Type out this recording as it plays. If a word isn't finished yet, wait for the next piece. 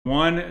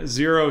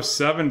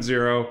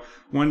1070.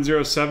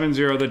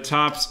 1070, the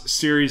Topps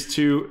Series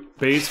 2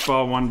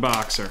 Baseball 1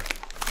 boxer.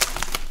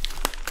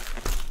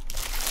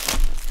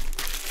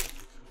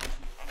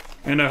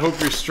 And I hope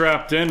you're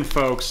strapped in,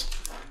 folks,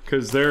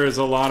 because there is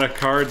a lot of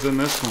cards in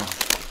this one.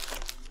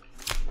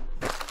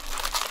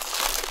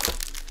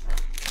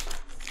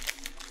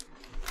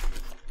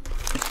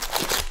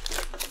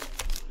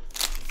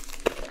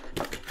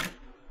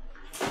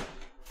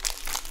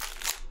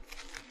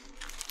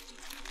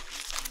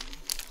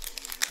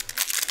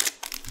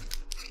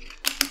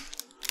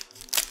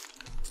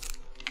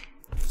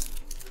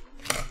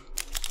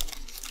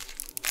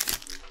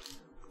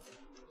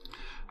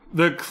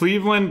 The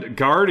Cleveland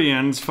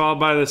Guardians, followed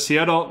by the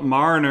Seattle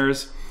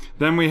Mariners.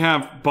 Then we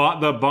have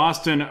the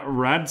Boston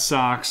Red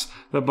Sox.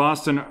 The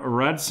Boston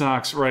Red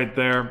Sox right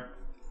there.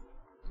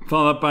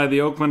 Followed up by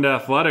the Oakland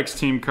Athletics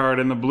team card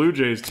and the Blue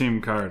Jays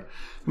team card.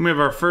 Then we have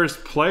our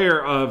first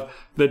player of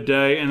the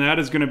day, and that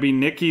is going to be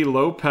Nicky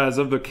Lopez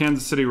of the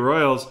Kansas City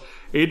Royals,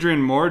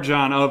 Adrian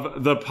Morjon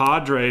of the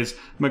Padres,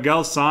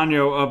 Miguel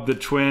Sano of the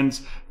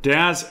Twins,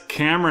 Daz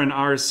Cameron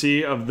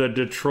RC of the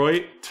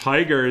Detroit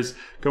Tigers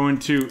going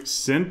to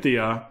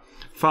Cynthia.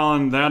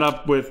 Following that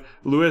up with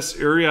Luis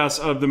Urias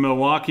of the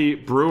Milwaukee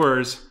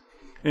Brewers.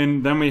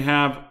 And then we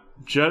have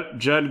Jed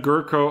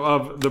Gurko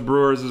of the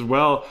Brewers as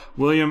well.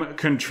 William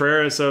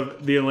Contreras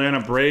of the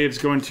Atlanta Braves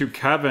going to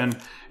Kevin.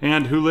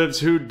 And Who Lives,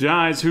 Who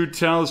Dies, Who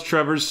Tells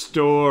Trevor's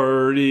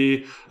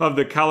Story of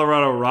the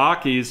Colorado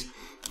Rockies.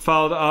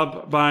 Followed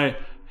up by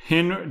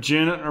Hyun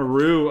Jin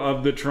Ryu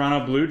of the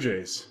Toronto Blue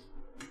Jays.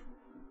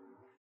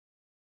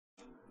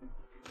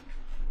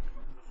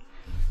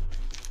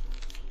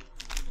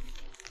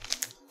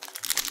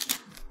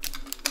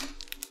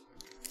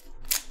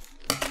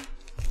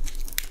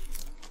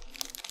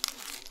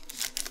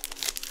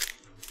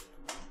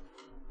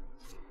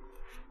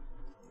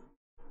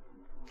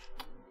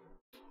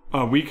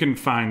 We can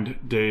find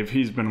Dave.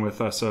 He's been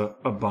with us a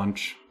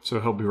bunch, so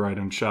he'll be right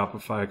in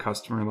Shopify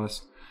customer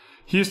list.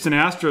 Houston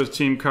Astros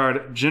team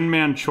card,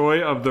 Jinman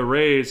Choi of the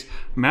Rays,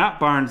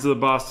 Matt Barnes of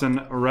the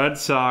Boston Red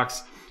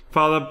Sox,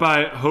 followed up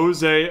by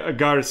Jose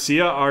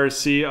Garcia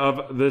RC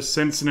of the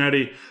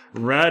Cincinnati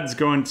Reds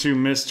going to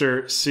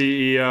Mr.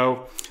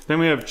 CEO. Then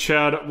we have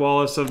Chad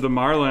Wallace of the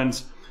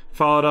Marlins,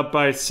 followed up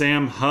by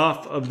Sam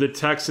Huff of the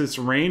Texas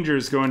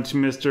Rangers going to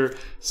Mr.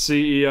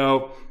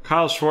 CEO.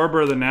 Kyle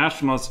Schwarber of the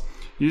Nationals,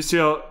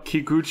 UCL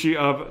Kikuchi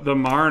of the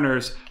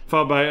Mariners,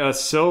 followed by a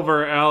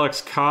silver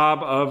Alex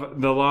Cobb of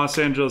the Los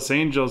Angeles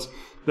Angels,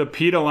 the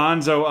Pete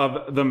Alonso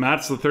of the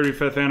Mets, the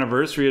 35th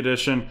anniversary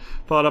edition,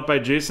 followed up by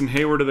Jason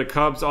Hayward of the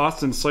Cubs,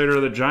 Austin Slater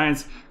of the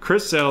Giants,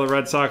 Chris Sale of the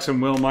Red Sox,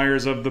 and Will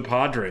Myers of the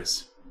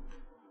Padres.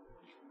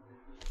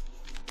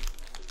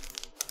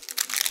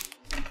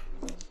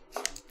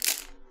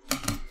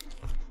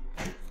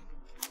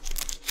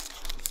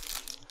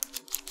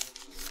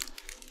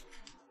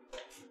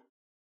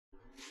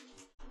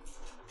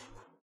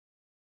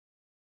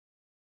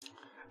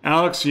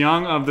 Alex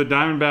Young of the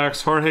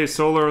Diamondbacks, Jorge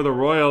Soler of the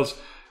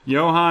Royals,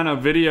 Johan, a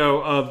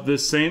video of the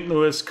St.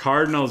 Louis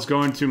Cardinals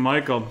going to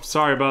Michael.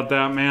 Sorry about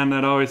that, man.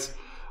 That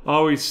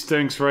always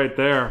stinks right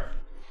there.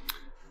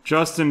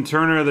 Justin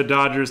Turner of the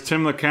Dodgers,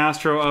 Tim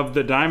LeCastro of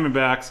the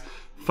Diamondbacks,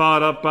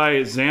 followed up by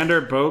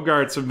Xander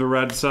Bogaerts of the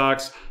Red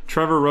Sox,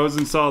 Trevor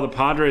Rosenthal of the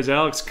Padres,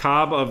 Alex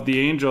Cobb of the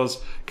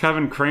Angels,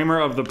 Kevin Kramer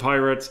of the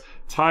Pirates,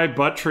 Ty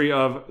Buttrey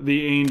of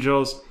the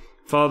Angels,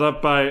 followed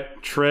up by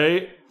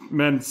Trey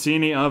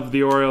Mancini of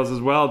the Orioles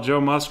as well, Joe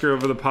Musker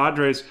of the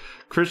Padres,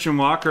 Christian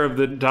Walker of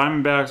the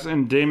Diamondbacks,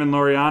 and Damon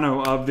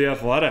Laureano of the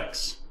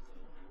Athletics.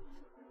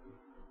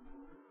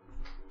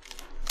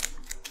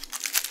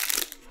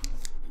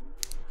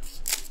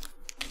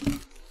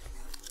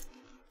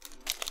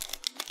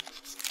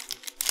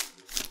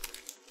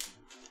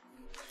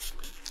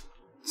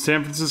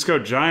 San Francisco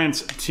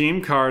Giants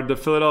team card, the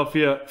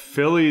Philadelphia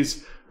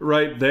Phillies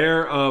right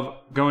there of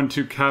going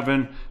to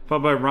Kevin,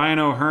 followed by Ryan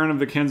O'Hearn of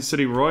the Kansas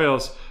City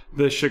Royals,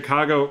 the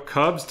Chicago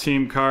Cubs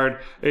team card,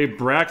 a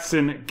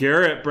Braxton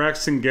Garrett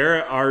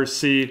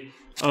RC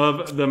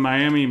of the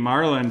Miami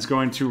Marlins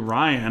going to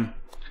Ryan,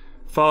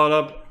 followed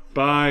up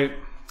by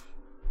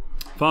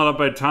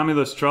Tommy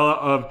Lastrella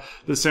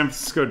of the San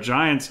Francisco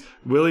Giants,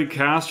 Willie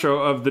Castro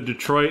of the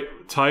Detroit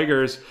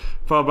Tigers,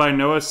 followed by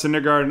Noah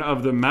Syndergaard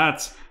of the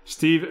Mets,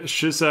 Steve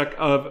Shisek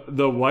of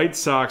the White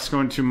Sox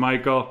going to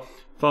Michael,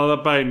 followed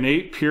up by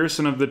Nate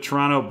Pearson of the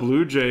Toronto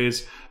Blue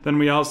Jays. Then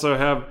we also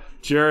have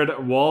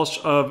Jared Walsh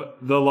of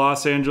the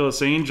Los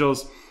Angeles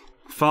Angels,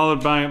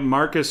 followed by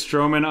Marcus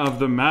Stroman of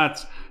the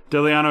Mets,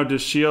 Deliano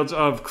DeShields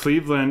of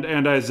Cleveland,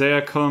 and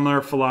Isaiah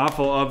Kilmer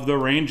Falafel of the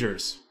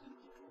Rangers.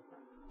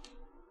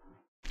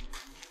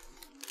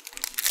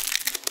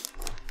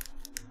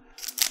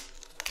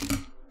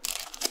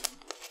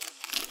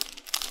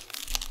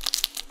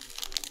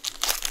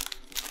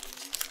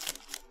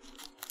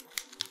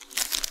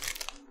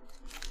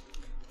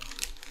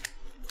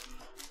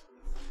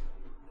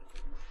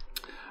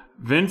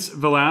 Vince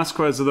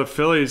Velasquez of the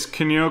Phillies,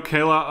 Kenyo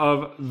Kela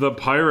of the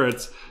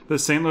Pirates, the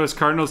St. Louis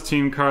Cardinals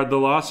team card, the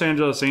Los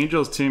Angeles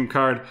Angels team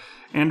card,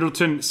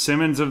 Andrelton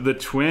Simmons of the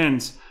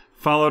Twins,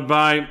 followed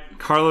by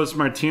Carlos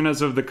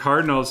Martinez of the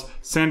Cardinals,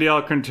 Sandy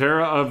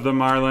Alcantara of the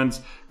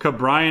Marlins,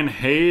 Cabrian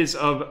Hayes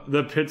of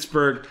the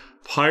Pittsburgh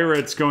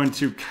Pirates going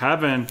to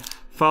Kevin,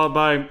 followed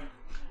by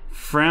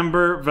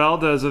Framber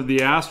Valdez of the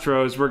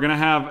Astros. We're going to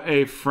have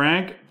a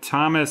Frank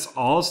Thomas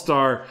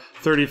All-Star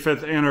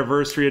 35th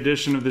anniversary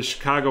edition of the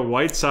Chicago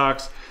White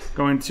Sox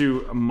going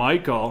to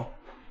Michael,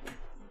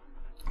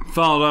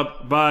 followed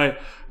up by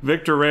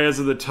Victor Reyes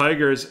of the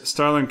Tigers,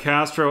 Starlin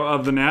Castro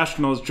of the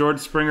Nationals, George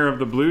Springer of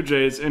the Blue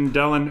Jays, and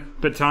Dylan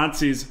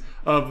Betances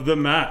of the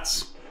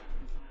Mets.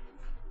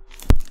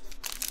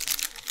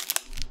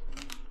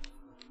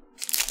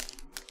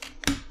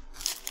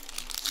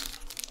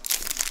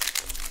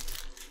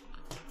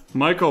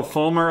 Michael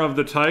Fulmer of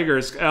the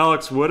Tigers,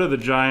 Alex Wood of the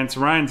Giants,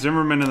 Ryan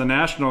Zimmerman of the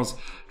Nationals,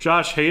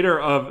 Josh Hader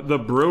of the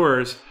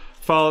Brewers,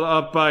 followed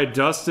up by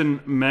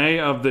Dustin May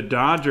of the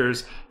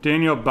Dodgers,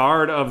 Daniel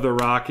Bard of the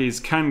Rockies,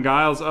 Ken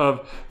Giles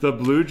of the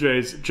Blue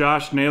Jays,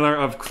 Josh Naylor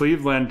of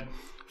Cleveland,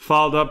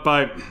 followed up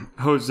by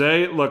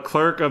Jose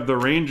Leclerc of the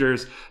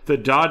Rangers, the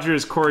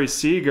Dodgers, Corey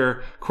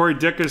Seager, Corey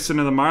Dickerson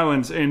of the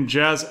Marlins, and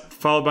Jazz,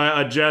 followed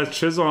by a Jazz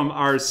Chisholm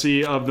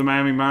RC of the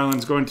Miami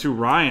Marlins going to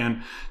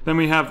Ryan. Then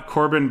we have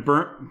Corbin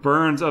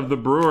Burns of the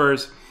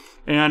Brewers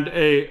and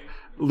a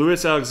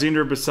Luis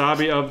Alexander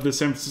Basabe of the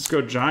San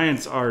Francisco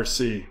Giants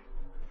RC.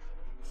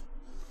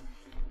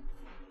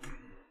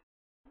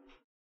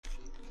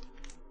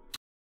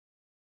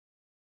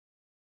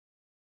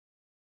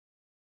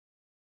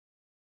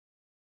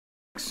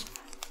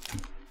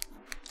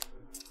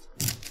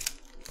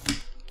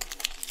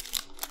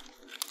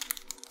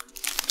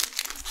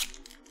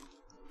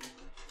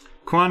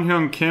 Kwon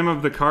Hyun Kim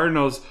of the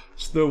Cardinals,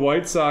 the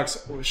White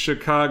Sox,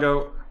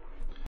 Chicago.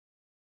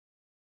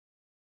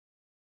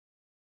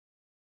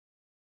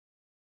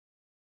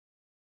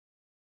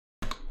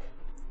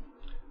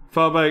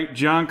 Followed by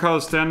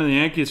Giancarlo Stanton of the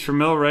Yankees,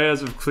 Framil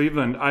Reyes of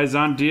Cleveland,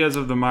 Izan Diaz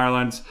of the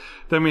Marlins.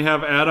 Then we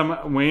have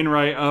Adam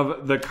Wainwright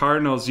of the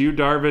Cardinals, Yu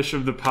Darvish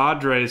of the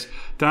Padres,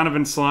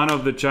 Donovan Solano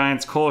of the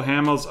Giants, Cole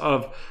Hamels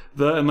of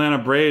the Atlanta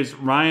Braves,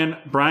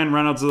 Brian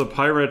Reynolds of the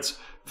Pirates,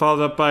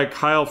 followed up by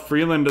Kyle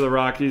Freeland of the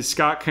Rockies,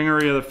 Scott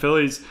Kingery of the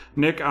Phillies,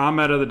 Nick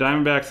Ahmed of the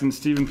Diamondbacks, and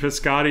Stephen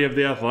Piscotty of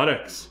the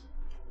Athletics.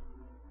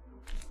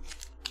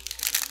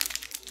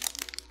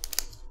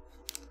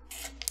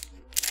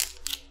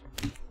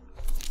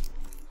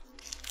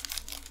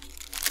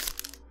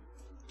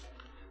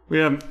 We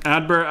have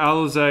Adbert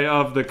Alzolay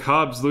of the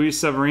Cubs, Luis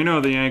Severino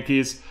of the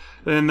Yankees,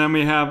 and then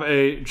we have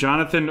a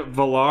Jonathan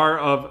Villar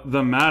of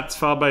the Mets,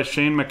 followed by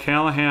Shane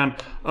McCallahan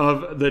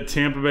of the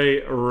Tampa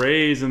Bay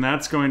Rays, and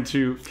that's going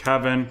to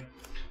Kevin.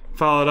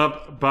 Followed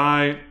up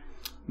by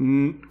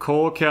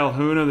Cole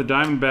Calhoun of the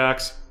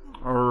Diamondbacks,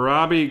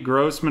 Robbie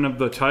Grossman of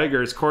the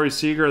Tigers, Corey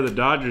Seager of the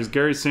Dodgers,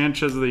 Gary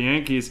Sanchez of the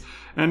Yankees,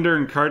 Ender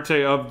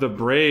Encarte of the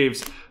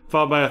Braves,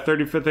 followed by a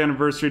 35th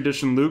anniversary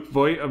edition Luke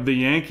Voigt of the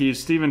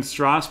Yankees, Steven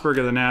Strasburg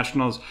of the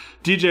Nationals,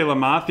 DJ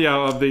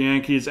LaMathieu of the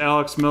Yankees,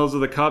 Alex Mills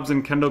of the Cubs,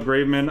 and Kendall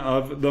Graveman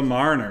of the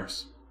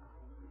Mariners.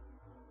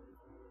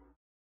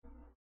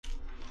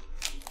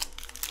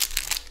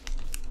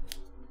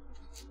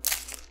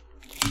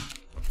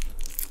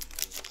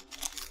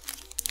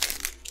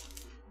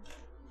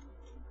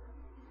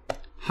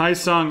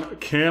 Hyesung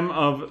Kim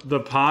of the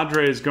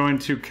Padres going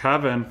to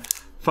Kevin,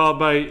 followed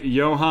by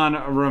Johan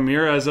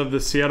Ramirez of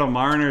the Seattle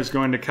Mariners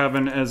going to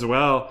Kevin as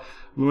well.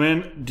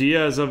 Luis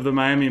Diaz of the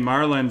Miami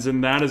Marlins,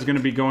 and that is going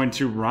to be going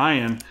to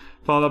Ryan.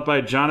 Followed up by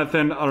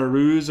Jonathan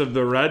Aruz of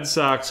the Red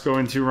Sox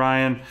going to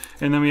Ryan.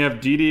 And then we have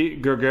Didi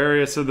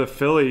Gregorius of the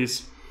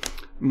Phillies,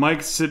 Mike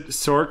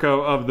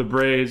Sorko of the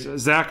Braves,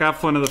 Zach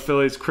Eflin of the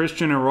Phillies,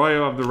 Christian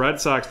Arroyo of the Red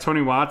Sox,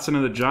 Tony Watson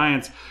of the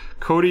Giants,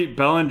 Cody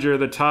Bellinger,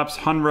 the Topps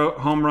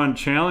Home Run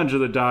Challenge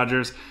of the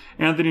Dodgers,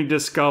 Anthony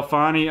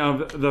DeScalfani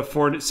of the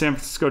San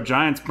Francisco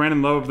Giants,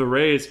 Brandon Lowe of the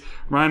Rays,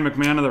 Ryan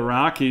McMahon of the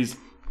Rockies,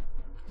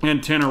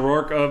 and Tanner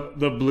Rourke of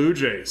the Blue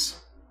Jays.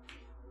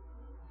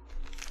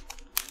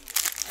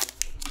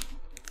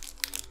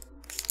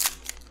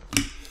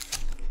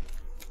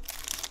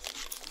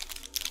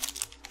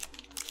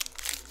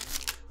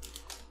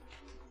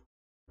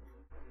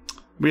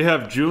 We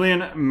have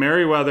Julian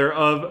Merriweather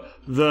of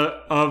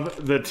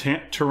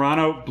the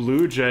Toronto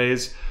Blue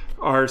Jays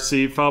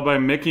RC, followed by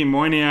Mickey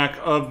Moyniak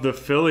of the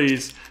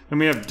Phillies. Then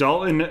we have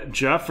Dalton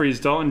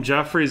Jeffries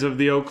of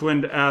the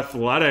Oakland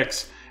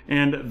Athletics,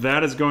 and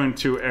that is going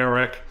to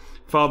Eric.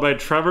 Followed by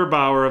Trevor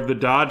Bauer of the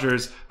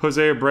Dodgers,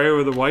 Jose Abreu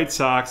of the White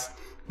Sox.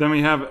 Then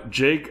we have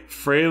Jake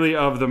Fraley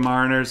of the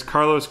Mariners,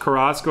 Carlos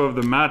Carrasco of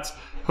the Mets,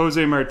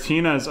 Jose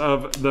Martinez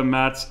of the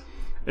Mets,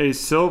 a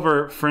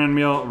silver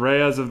Franmil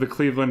Reyes of the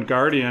Cleveland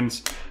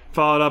Guardians,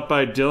 followed up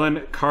by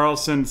Dylan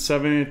Carlson,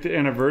 70th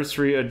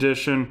anniversary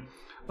edition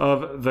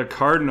of the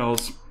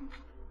Cardinals.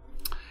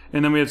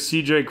 And then we have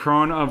CJ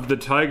Cron of the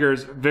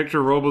Tigers,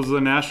 Victor Robles of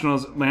the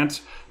Nationals,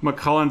 Lance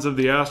McCullens of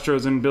the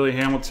Astros, and Billy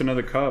Hamilton of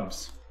the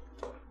Cubs.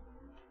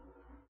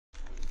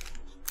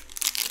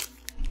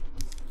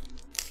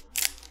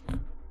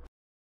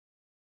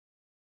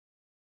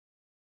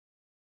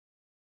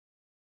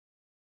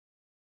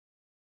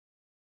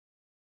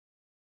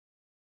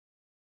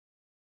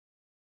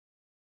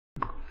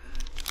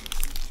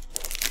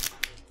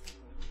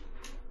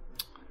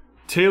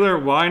 Taylor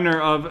Widener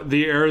of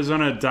the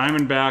Arizona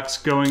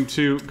Diamondbacks going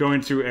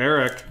to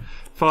Eric,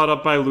 followed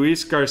up by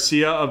Luis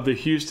Garcia of the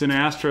Houston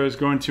Astros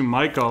going to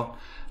Michael.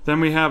 Then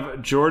we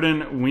have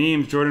Jordan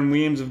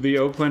Weems of the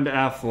Oakland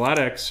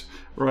Athletics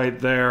right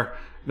there.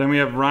 Then we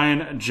have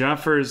Ryan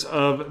Jeffers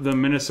of the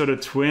Minnesota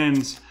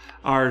Twins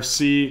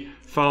RC,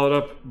 followed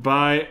up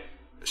by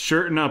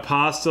Sherton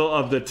Apostle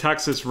of the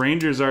Texas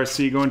Rangers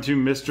RC going to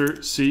Mr.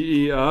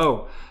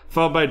 CEO,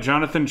 followed by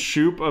Jonathan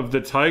Shoup of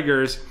the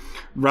Tigers,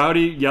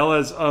 Rowdy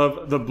Yelez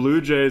of the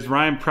Blue Jays,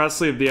 Ryan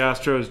Presley of the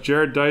Astros,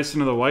 Jared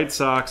Dyson of the White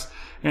Sox,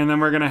 and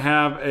then we're going to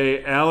have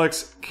a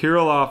Alex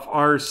Kirilloff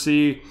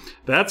RC.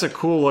 That's a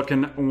cool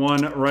looking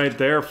one right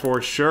there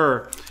for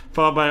sure.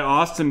 Followed by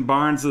Austin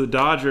Barnes of the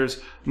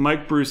Dodgers,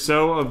 Mike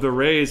Brousseau of the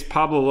Rays,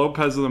 Pablo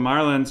Lopez of the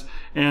Marlins,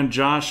 and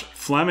Josh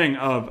Fleming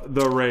of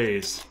the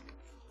Rays.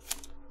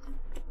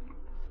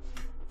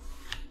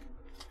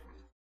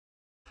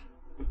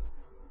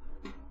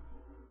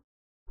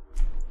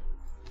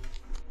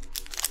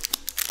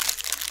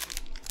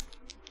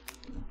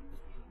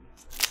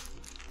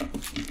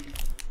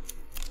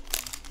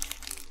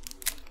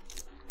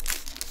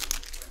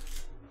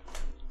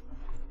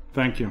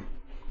 Thank you.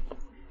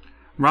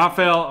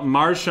 Rafael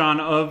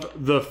Marchand of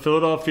the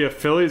Philadelphia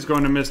Phillies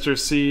going to Mr.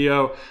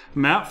 CEO.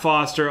 Matt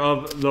Foster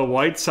of the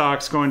White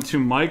Sox going to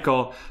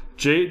Michael.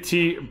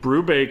 JT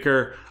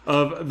Brubaker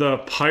of the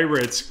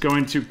Pirates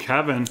going to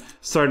Kevin.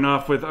 Starting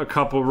off with a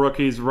couple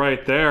rookies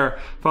right there.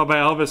 Followed by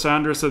Elvis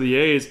Andrus of the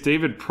A's.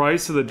 David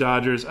Price of the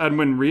Dodgers.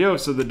 Edwin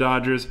Rios of the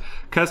Dodgers.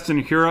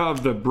 Keston Hiura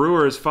of the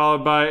Brewers.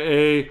 Followed by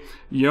a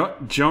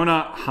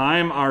Jonah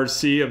Heim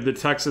RC of the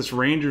Texas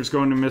Rangers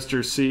going to Mr.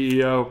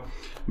 CEO.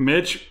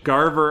 Mitch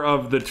Garver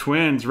of the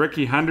Twins,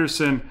 Ricky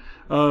Henderson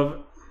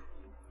of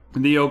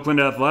the Oakland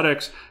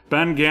Athletics,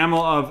 Ben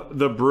Gamel of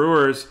the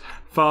Brewers,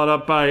 followed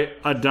up by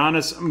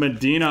Adonis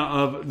Medina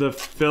of the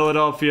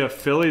Philadelphia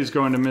Phillies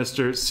going to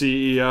Mr.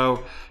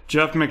 CEO,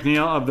 Jeff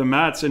McNeil of the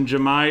Mets, and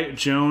Jahmai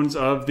Jones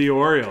of the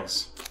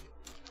Orioles.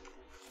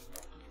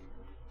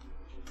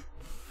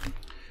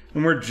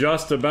 And we're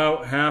just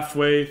about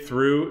halfway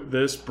through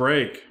this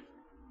break.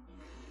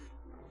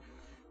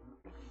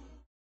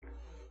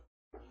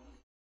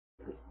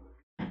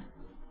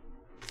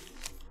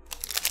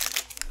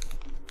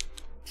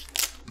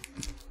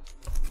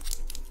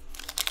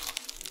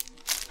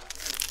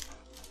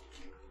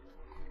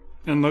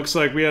 And looks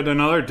like we had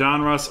another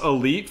Donruss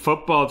Elite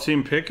Football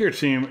Team Pick Your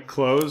Team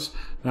close.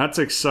 That's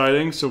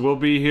exciting. So we'll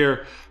be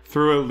here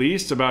through at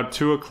least about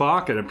 2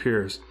 o'clock, it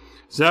appears.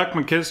 Zach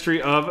McKinstry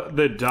of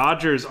the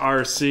Dodgers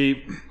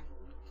RC,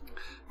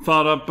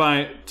 followed up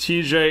by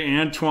TJ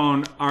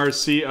Antoine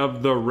RC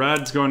of the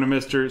Reds going to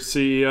Mr.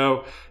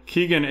 CEO.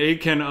 Keegan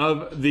Aiken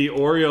of the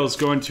Orioles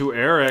going to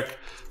Eric,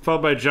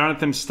 followed by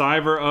Jonathan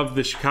Stiver of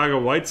the Chicago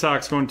White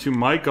Sox going to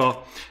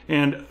Michael,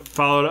 and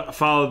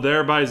followed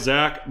there by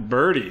Zach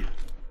Birdie.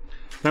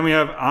 Then we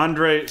have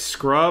Andre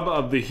Scrub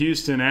of the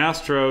Houston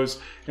Astros,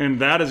 and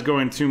that is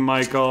going to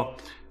Michael.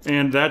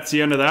 And that's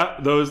the end of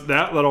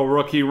that little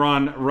rookie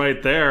run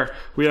right there.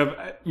 We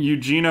have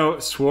Eugenio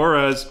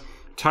Suarez,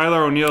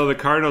 Tyler O'Neill of the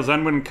Cardinals,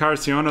 Edwin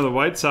Carcion of the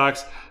White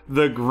Sox,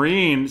 the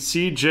green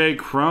CJ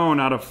Crone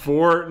out of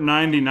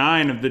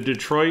 499 of the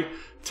Detroit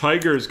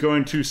Tigers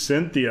going to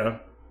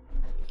Cynthia.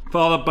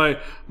 Followed up by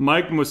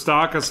Mike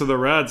Moustakas of the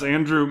Reds,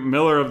 Andrew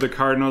Miller of the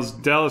Cardinals,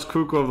 Dallas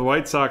Keuchel of the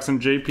White Sox,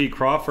 and J.P.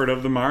 Crawford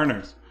of the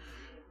Mariners.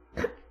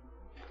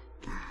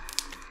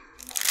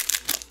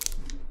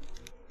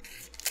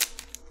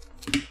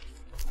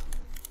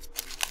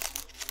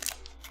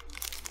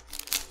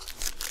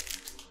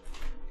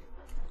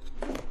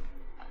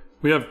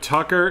 We have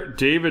Tucker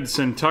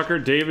Davidson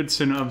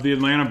of the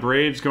Atlanta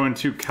Braves going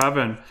to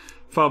Kevin,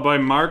 followed by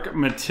Mark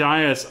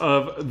Matias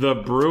of the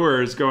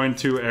Brewers going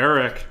to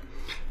Eric.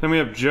 Then we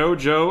have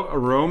JoJo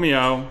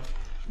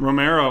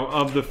Romero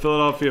of the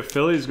Philadelphia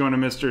Phillies going to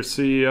Mr.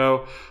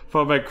 CEO,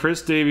 followed by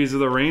Chris Davies of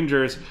the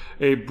Rangers,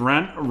 a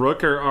Brent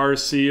Rooker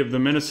RC of the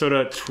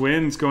Minnesota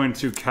Twins going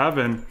to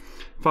Kevin,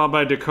 followed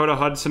by Dakota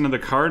Hudson of the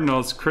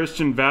Cardinals,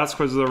 Christian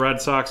Vasquez of the Red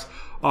Sox,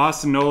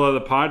 Austin Nola of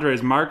the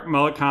Padres, Mark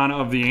Melican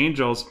of the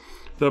Angels,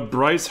 the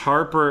Bryce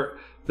Harper,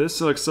 this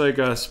looks like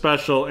a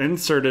special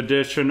insert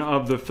edition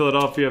of the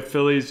Philadelphia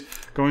Phillies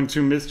going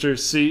to Mr.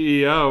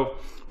 CEO.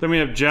 Then we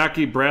have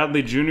Jackie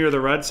Bradley Jr. of the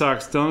Red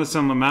Sox,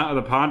 Dylan Lamont of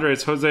the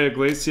Padres, Jose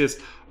Iglesias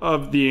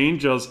of the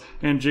Angels,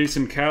 and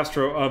Jason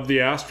Castro of the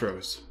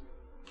Astros.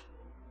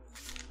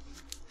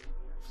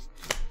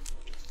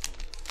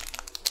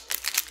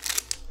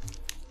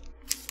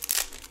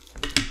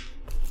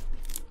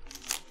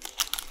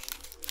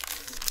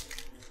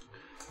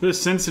 The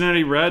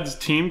Cincinnati Reds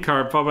team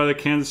card, followed by the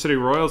Kansas City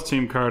Royals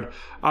team card,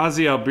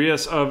 Ozzie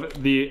Albies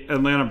of the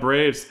Atlanta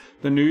Braves,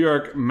 the New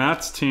York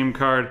Mets team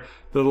card,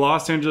 the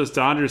Los Angeles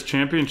Dodgers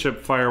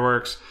championship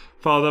fireworks,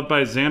 followed up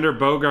by Xander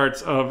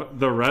Bogaerts of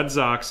the Red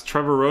Sox,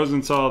 Trevor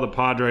Rosenthal of the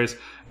Padres,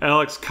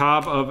 Alex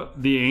Cobb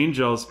of the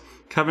Angels,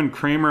 Kevin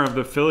Kramer of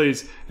the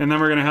Phillies, and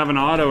then we're going to have an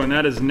auto, and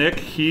that is Nick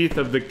Heath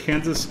of the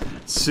Kansas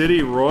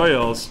City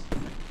Royals.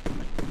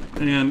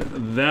 And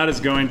that is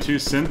going to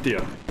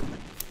Cynthia.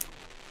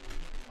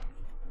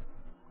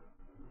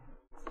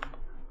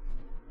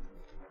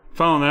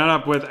 Following that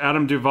up with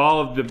Adam Duvall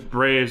of the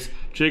Braves,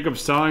 Jacob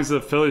Stallings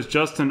of the Phillies,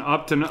 Justin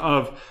Upton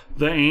of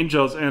the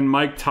Angels, and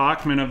Mike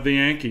Tauchman of the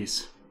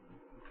Yankees.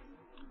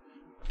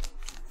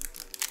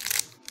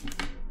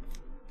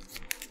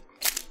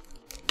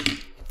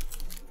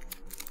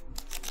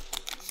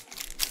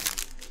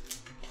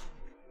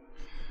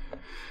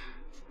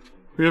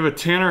 We have a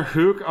Tanner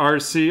Houck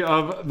RC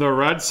of the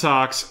Red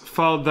Sox.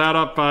 Followed that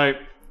up by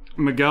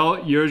Miguel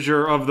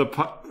Yoger of the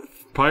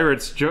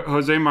Pirates,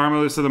 Jose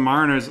Marmolus of the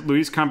Mariners,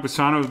 Luis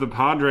Campusano of the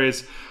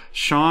Padres,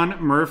 Sean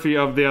Murphy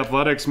of the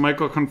Athletics,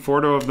 Michael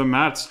Conforto of the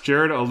Mets,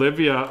 Jared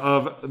Olivia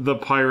of the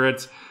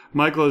Pirates,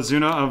 Michael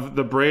Ozuna of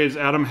the Braves,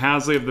 Adam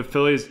Hasley of the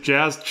Phillies,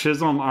 Jazz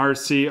Chisholm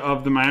RC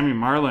of the Miami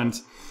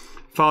Marlins.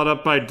 Followed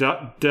up by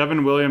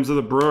Devin Williams of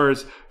the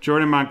Brewers,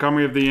 Jordan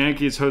Montgomery of the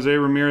Yankees, Jose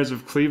Ramirez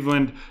of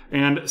Cleveland,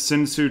 and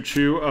Sin-Soo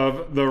Choo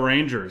of the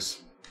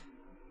Rangers.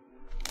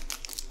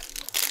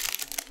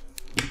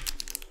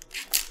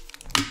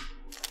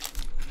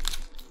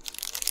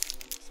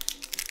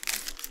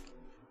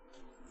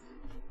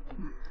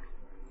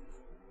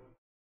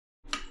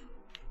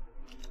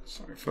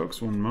 Sorry,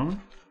 folks, one moment.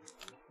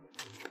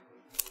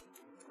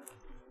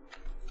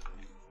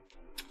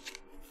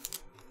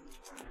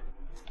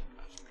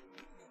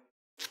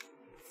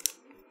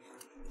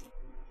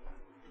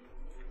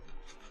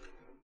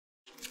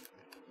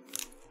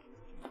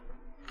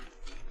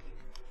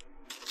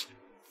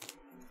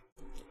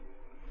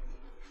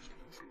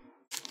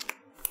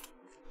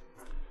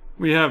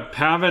 We have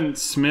Pavin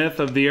Smith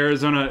of the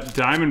Arizona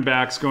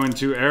Diamondbacks going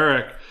to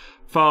Eric,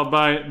 followed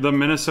by the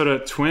Minnesota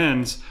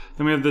Twins.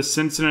 Then we have the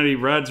Cincinnati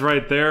Reds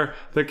right there,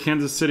 the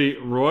Kansas City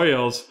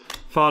Royals,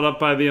 followed up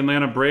by the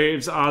Atlanta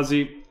Braves,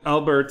 Ozzie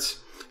Alberts.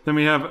 Then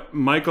we have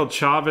Michael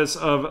Chavez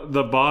of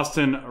the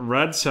Boston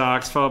Red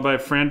Sox, followed by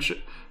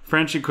Franchi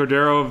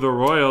Cordero of the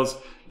Royals,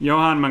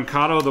 Johan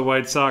Mankato of the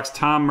White Sox,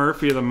 Tom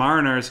Murphy of the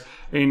Mariners,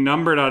 a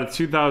numbered out of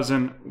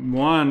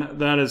 2001,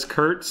 that is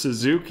Kurt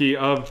Suzuki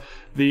of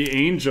the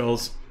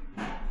Angels,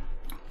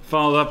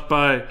 followed up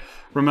by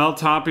Ramel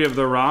Tapia of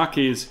the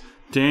Rockies,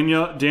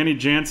 Danny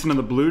Jansen of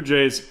the Blue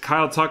Jays,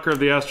 Kyle Tucker of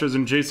the Astros,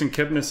 and Jason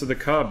Kipnis of the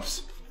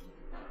Cubs.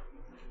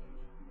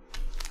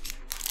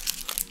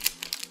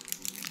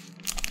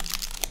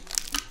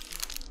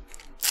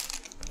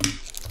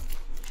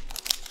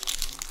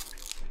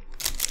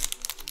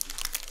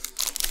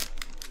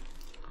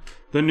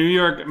 The New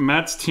York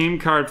Mets team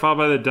card, followed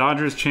by the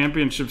Dodgers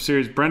Championship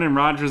Series, Brendan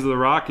Rodgers of the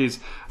Rockies,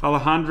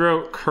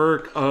 Alejandro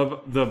Kirk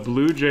of the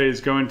Blue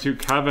Jays going to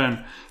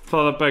Kevin,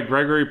 followed up by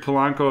Gregory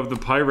Polanco of the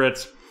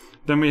Pirates.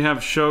 Then we have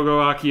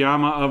Shogo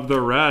Akiyama of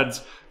the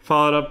Reds,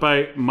 followed up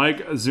by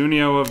Mike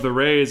Zunio of the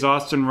Rays,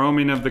 Austin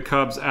Romine of the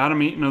Cubs,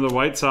 Adam Eaton of the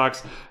White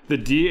Sox, the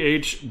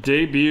DH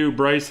debut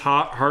Bryce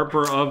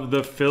Harper of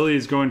the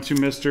Phillies going to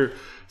Mr.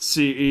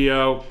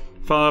 CEO.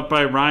 Followed up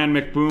by Ryan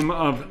McBoom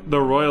of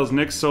the Royals,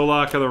 Nick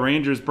Solak of the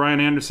Rangers, Brian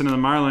Anderson of the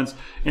Marlins,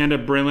 and a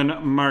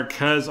Braylon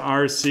Marquez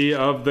RC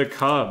of the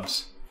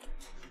Cubs.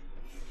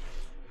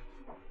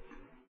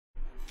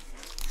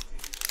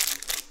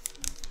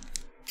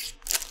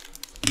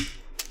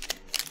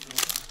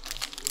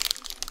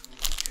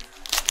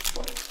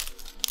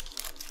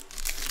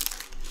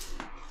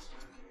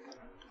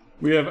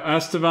 We have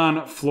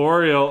Estevan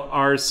Florial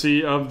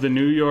RC of the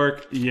New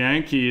York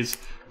Yankees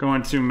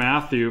going to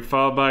Matthew,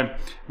 followed by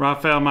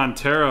Rafael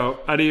Montero,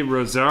 Eddie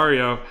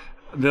Rosario,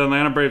 the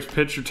Atlanta Braves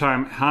pitcher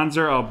time,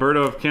 Hanser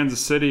Alberto of Kansas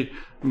City,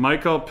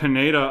 Michael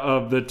Pineda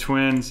of the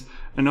Twins,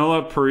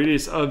 Enola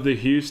Paredes of the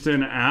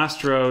Houston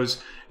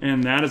Astros,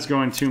 and that is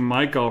going to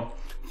Michael,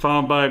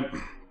 followed by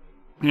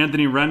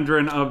Anthony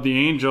Rendren of the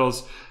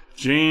Angels,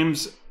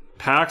 James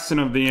Paxton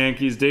of the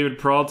Yankees, David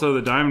Peralta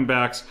of the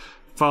Diamondbacks,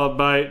 followed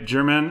by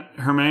Germain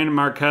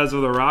Marquez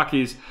of the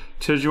Rockies,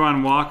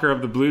 Tijuan Walker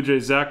of the Blue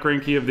Jays, Zach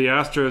Greinke of the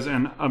Astros,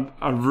 and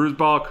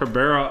Aruzbal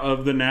Cabrera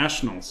of the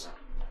Nationals.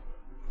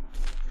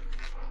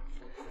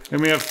 And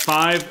we have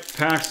 5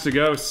 packs to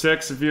go,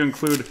 6 if you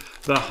include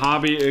the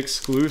hobby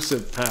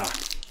exclusive pack.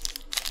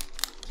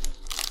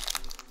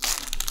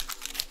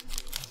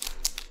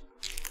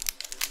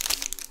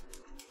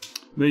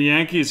 The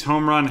Yankees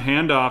home run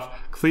handoff,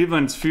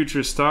 Cleveland's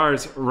future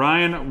stars,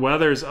 Ryan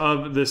Weathers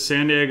of the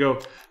San Diego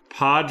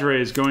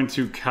Padres going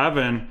to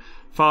Kevin,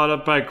 followed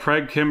up by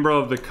Craig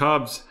Kimbrell of the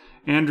Cubs,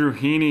 Andrew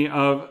Heaney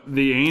of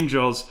the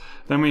Angels.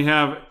 Then we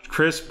have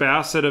Chris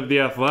Bassett of the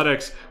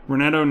Athletics,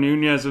 Renato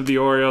Nunez of the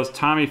Orioles,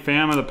 Tommy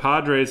Pham of the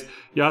Padres,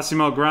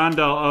 Yasmani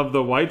Grandal of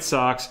the White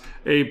Sox,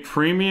 a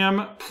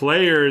premium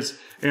players,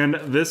 and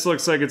this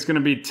looks like it's going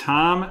to be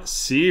Tom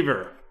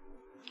Seaver.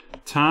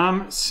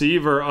 Tom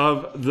Seaver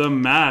of the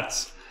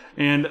Mets,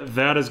 and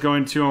that is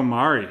going to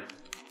Omari.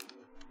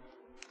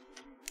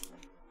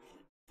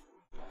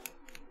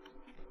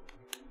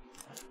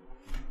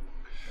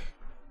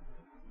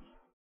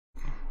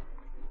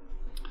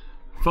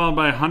 Followed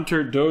by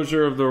Hunter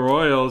Dozier of the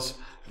Royals.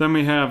 Then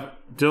we have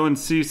Dylan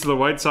Cease of the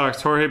White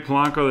Sox, Jorge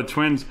Polanco of the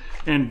Twins,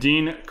 and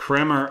Dean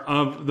Kremer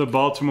of the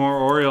Baltimore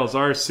Orioles.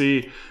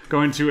 RC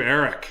going to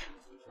Eric.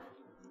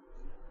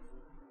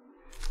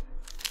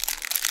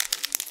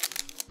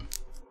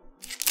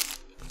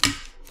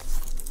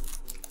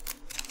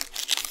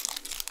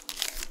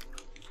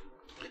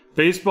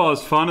 Baseball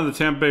is fun of the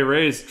Tampa Bay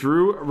Rays.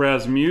 Drew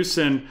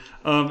Rasmussen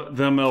of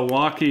the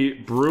Milwaukee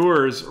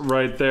Brewers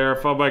right there,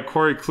 followed by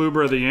Corey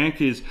Kluber of the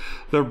Yankees.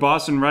 The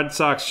Boston Red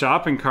Sox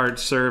shopping cart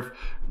surf.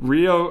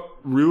 Rio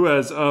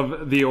Ruiz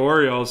of the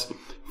Orioles,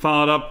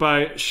 followed up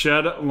by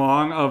Shed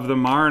Long of the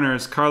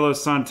Mariners.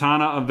 Carlos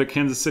Santana of the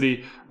Kansas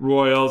City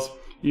Royals.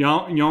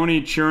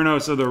 Yoni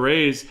Chirinos of the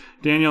Rays.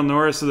 Daniel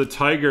Norris of the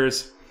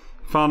Tigers,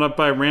 followed up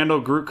by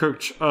Randall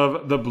Grukuch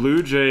of the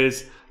Blue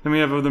Jays. Then we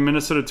have of the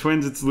Minnesota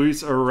Twins, it's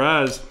Luis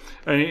Arraez.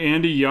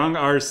 Andy Young,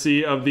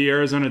 RC of the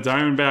Arizona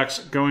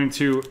Diamondbacks, going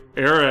to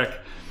Eric.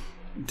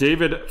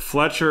 David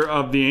Fletcher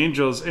of the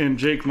Angels, and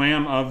Jake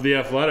Lamb of the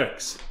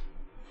Athletics.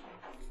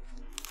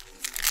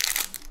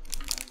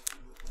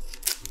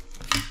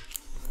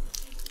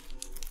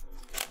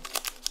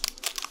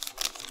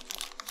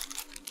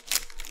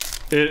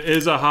 It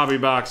is a hobby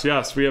box,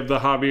 yes. We have the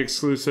hobby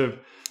exclusive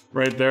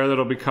right there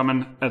that'll be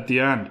coming at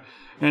the end.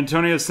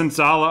 Antonio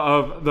Sensala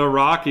of the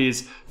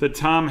Rockies, the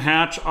Tom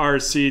Hatch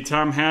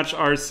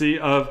RC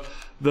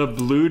of the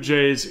Blue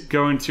Jays,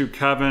 going to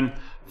Kevin,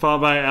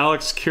 followed by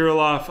Alex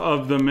Kirilloff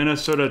of the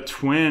Minnesota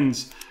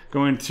Twins,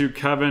 going to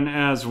Kevin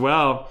as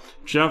well.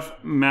 Jeff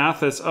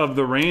Mathis of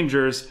the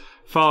Rangers,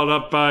 followed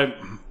up by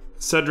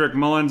Cedric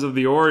Mullins of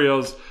the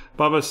Orioles,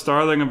 Bubba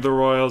Starling of the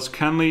Royals,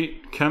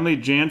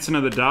 Kenley Jansen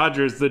of the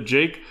Dodgers, the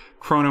Jake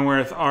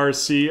Cronenworth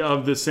RC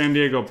of the San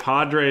Diego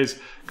Padres,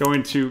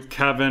 going to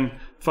Kevin,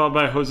 followed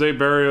by Jose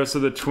Barrios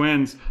of the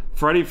Twins,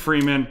 Freddie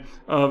Freeman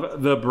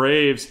of the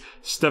Braves,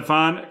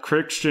 Stefan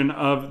Christian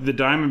of the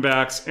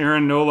Diamondbacks,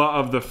 Aaron Nola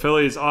of the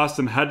Phillies,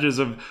 Austin Hedges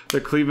of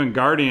the Cleveland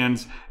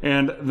Guardians,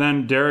 and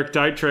then Derek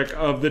Dietrich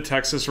of the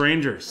Texas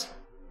Rangers.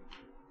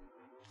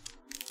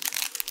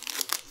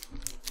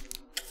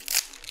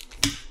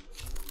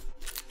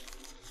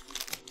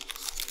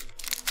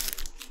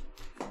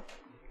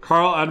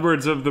 Carl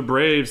Edwards of the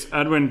Braves,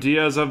 Edwin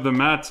Diaz of the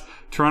Mets,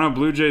 Toronto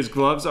Blue Jays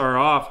gloves are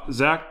off,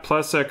 Zach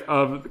Plesek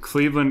of the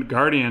Cleveland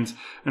Guardians,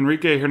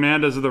 Enrique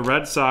Hernandez of the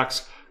Red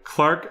Sox,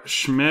 Clark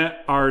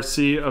Schmidt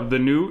RC of the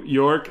New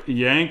York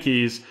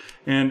Yankees,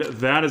 and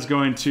that is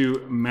going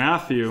to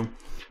Matthew,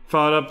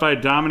 followed up by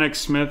Dominic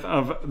Smith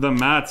of the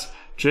Mets,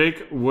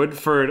 Jake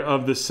Woodford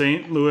of the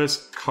St.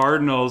 Louis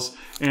Cardinals,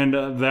 and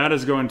that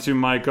is going to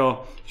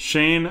Michael,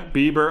 Shane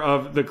Bieber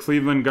of the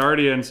Cleveland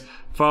Guardians,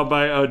 followed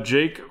by a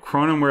Jake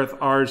Cronenworth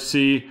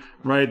RC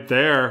right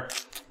there.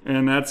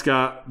 And that's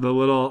got the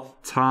little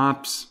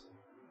Topps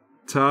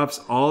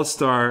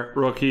All-Star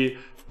rookie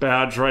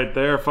badge right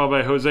there, followed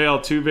by Jose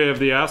Altuve of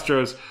the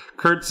Astros,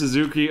 Kurt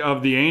Suzuki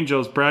of the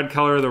Angels, Brad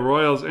Keller of the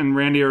Royals, and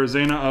Randy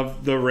Arozarena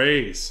of the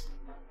Rays.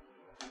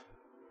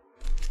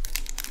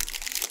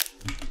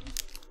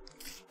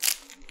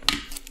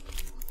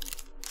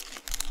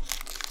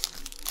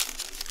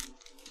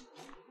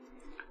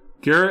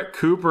 Garrett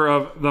Cooper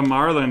of the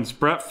Marlins,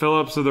 Brett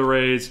Phillips of the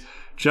Rays,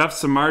 Jeff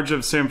Samardzija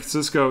of San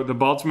Francisco, the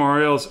Baltimore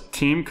Orioles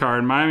team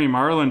card, Miami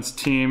Marlins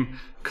team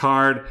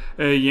card,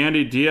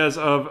 Yandy Diaz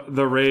of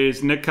the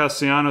Rays, Nick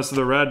Castellanos of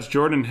the Reds,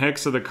 Jordan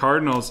Hicks of the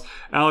Cardinals,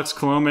 Alex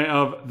Colome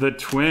of the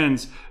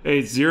Twins,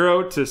 a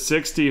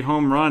 0-60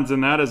 home runs,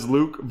 and that is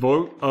Luke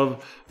Vogt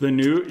of the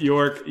New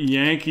York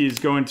Yankees,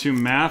 going to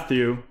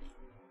Matthew.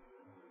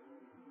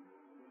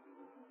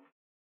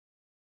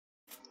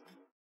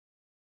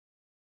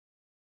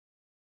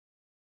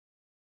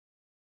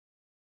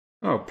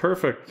 Oh,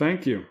 perfect.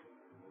 Thank you.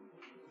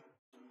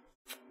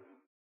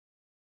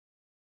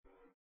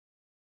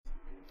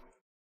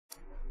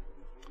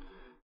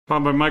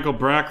 Followed by Michael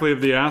Brackley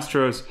of the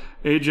Astros,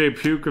 AJ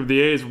Puke of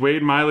the A's,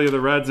 Wade Miley of the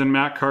Reds, and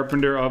Matt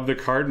Carpenter of the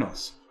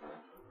Cardinals.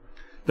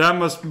 That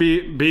must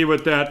be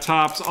what that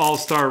Topps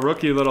All-Star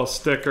Rookie little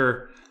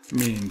sticker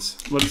means.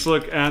 Let's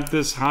look at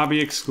this hobby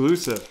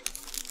exclusive.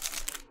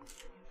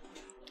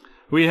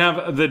 We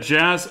have the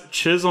Jazz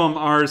Chisholm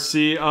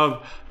RC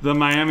of the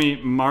Miami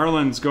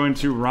Marlins, going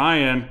to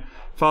Ryan,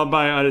 followed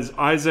by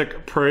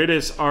Isaac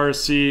Paredes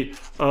RC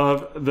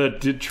of the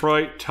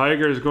Detroit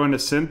Tigers, going to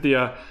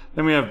Cynthia.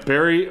 Then we have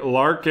Barry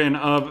Larkin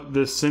of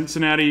the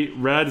Cincinnati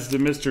Reds to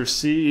Mr.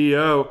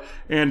 CEO,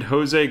 and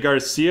Jose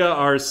Garcia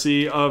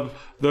RC of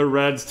the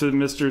Reds to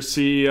Mr.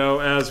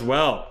 CEO as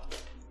well.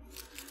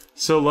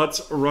 So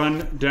let's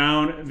run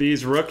down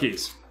these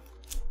rookies.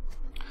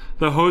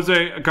 The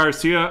Jose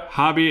Garcia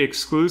hobby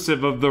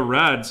exclusive of the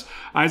Reds,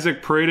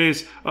 Isaac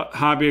Paredes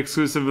hobby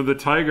exclusive of the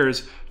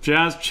Tigers,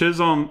 Jazz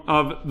Chisholm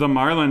of the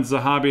Marlins,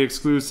 the hobby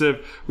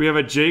exclusive. We have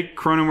a Jake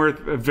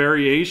Cronenworth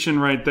variation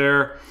right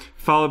there,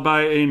 followed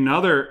by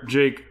another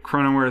Jake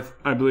Cronenworth,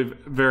 I believe,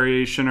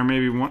 variation, or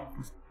maybe one.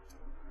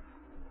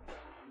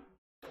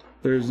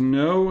 There's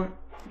no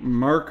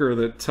marker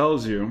that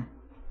tells you.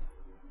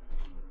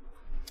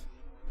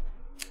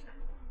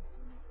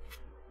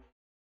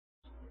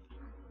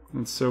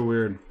 That's so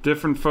weird.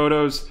 Different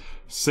photos,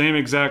 same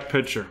exact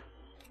picture.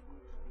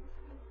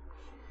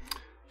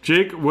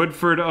 Jake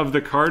Woodford of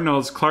the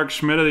Cardinals, Clark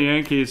Schmidt of the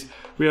Yankees.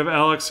 We have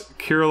Alex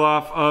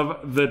Kirilloff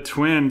of the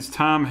Twins,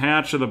 Tom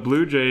Hatch of the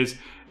Blue Jays,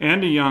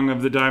 Andy Young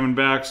of the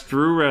Diamondbacks,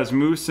 Drew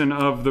Rasmussen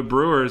of the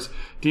Brewers,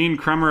 Dean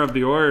Kremer of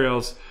the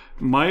Orioles,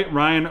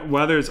 Ryan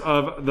Weathers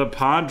of the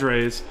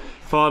Padres,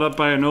 followed up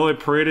by Anole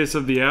Paredes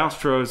of the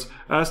Astros,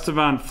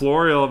 Estevan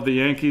Florial of the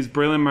Yankees,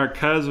 Braylon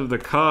Marquez of the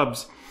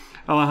Cubs,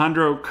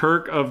 Alejandro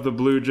Kirk of the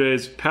Blue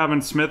Jays,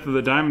 Pavin Smith of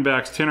the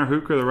Diamondbacks, Tanner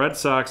Hooker of the Red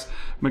Sox,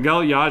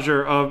 Miguel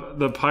Yager of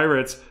the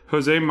Pirates,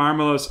 Jose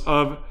Marmelos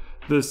of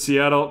the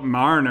Seattle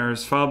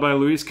Mariners, followed by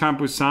Luis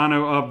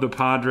Campusano of the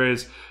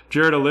Padres,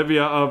 Jared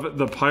Olivia of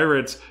the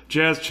Pirates,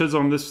 Jazz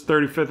Chisholm, this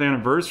 35th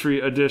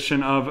anniversary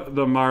edition of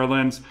the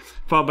Marlins,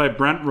 followed by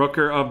Brent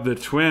Rooker of the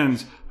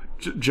Twins,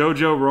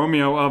 JoJo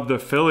Romeo of the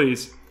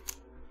Phillies.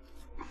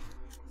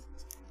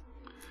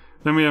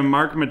 Then we have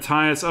Mark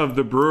Matthias of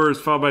the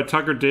Brewers, followed by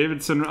Tucker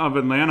Davidson of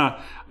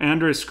Atlanta,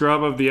 Andre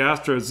Scrub of the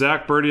Astros,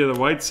 Zach Birdie of the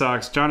White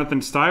Sox,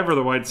 Jonathan Stiver of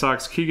the White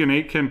Sox, Keegan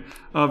Aitken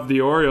of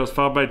the Orioles,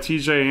 followed by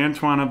TJ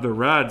Antoine of the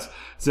Reds,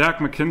 Zach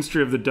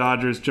McKinstry of the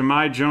Dodgers,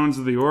 Jahmai Jones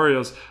of the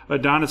Orioles,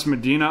 Adonis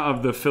Medina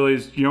of the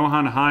Phillies,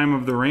 Johan Heim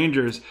of the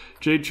Rangers,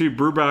 J.T.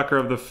 Brubaker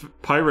of the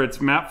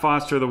Pirates, Matt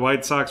Foster of the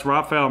White Sox,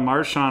 Rafael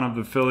Marchand of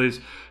the Phillies,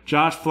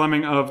 Josh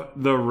Fleming of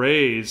the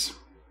Rays.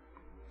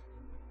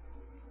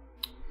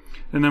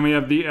 And then we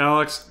have the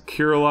Alex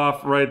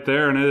Kirilloff right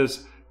there, and it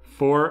is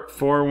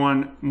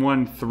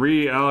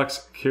 44113.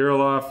 Alex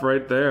Kirilloff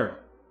right there.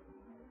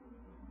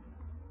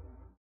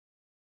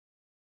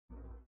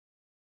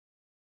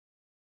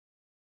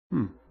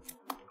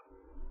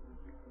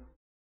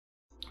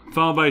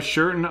 Followed by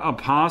Sherton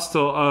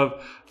Apostle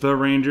of the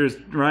Rangers,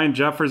 Ryan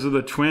Jeffers of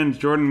the Twins,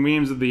 Jordan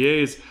Weems of the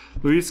A's,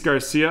 Luis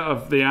Garcia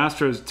of the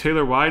Astros,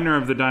 Taylor Widener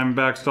of the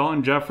Diamondbacks,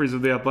 Dalton Jeffries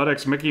of the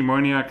Athletics, Mickey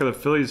Moniak of the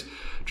Phillies,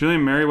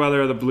 Julian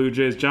Merriweather of the Blue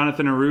Jays,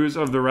 Jonathan Aruz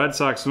of the Red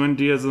Sox, Lynn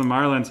Diaz of the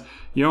Marlins,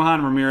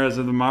 Johan Ramirez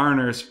of the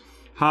Mariners,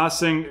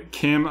 Ha-Sing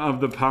Kim of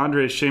the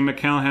Padres, Shane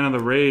McCallahan of the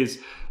Rays,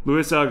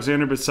 Luis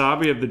Alexander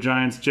Basabi of the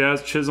Giants,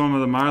 Jazz Chisholm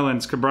of the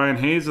Marlins, Cabrian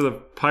Hayes of the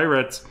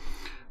Pirates,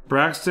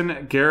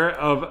 Braxton Garrett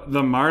of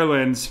the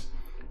Marlins,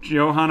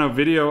 Johan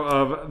Ovidio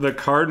of the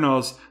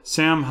Cardinals,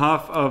 Sam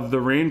Huff of the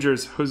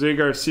Rangers, Jose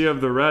Garcia of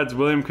the Reds,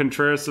 William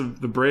Contreras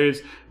of the Braves,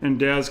 and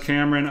Daz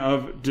Cameron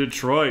of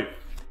Detroit.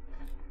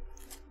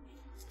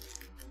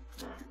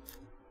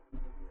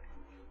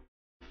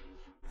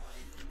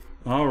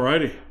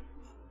 Alrighty.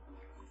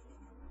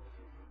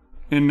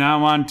 And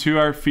now on to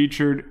our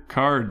featured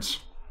cards.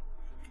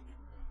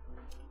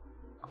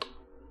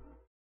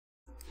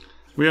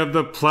 We have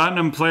the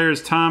Platinum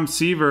Players Tom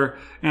Seaver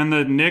and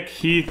the Nick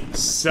Heath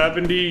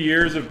 70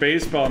 Years of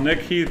Baseball.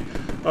 Nick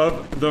Heath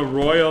of the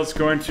Royals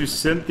going to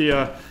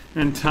Cynthia,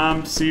 and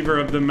Tom Seaver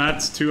of the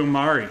Mets to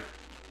Amari.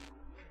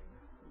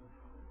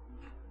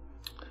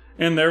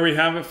 And there we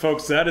have it,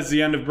 folks. That is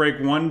the end of break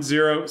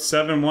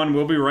 1071.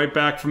 We'll be right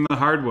back from the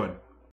hardwood.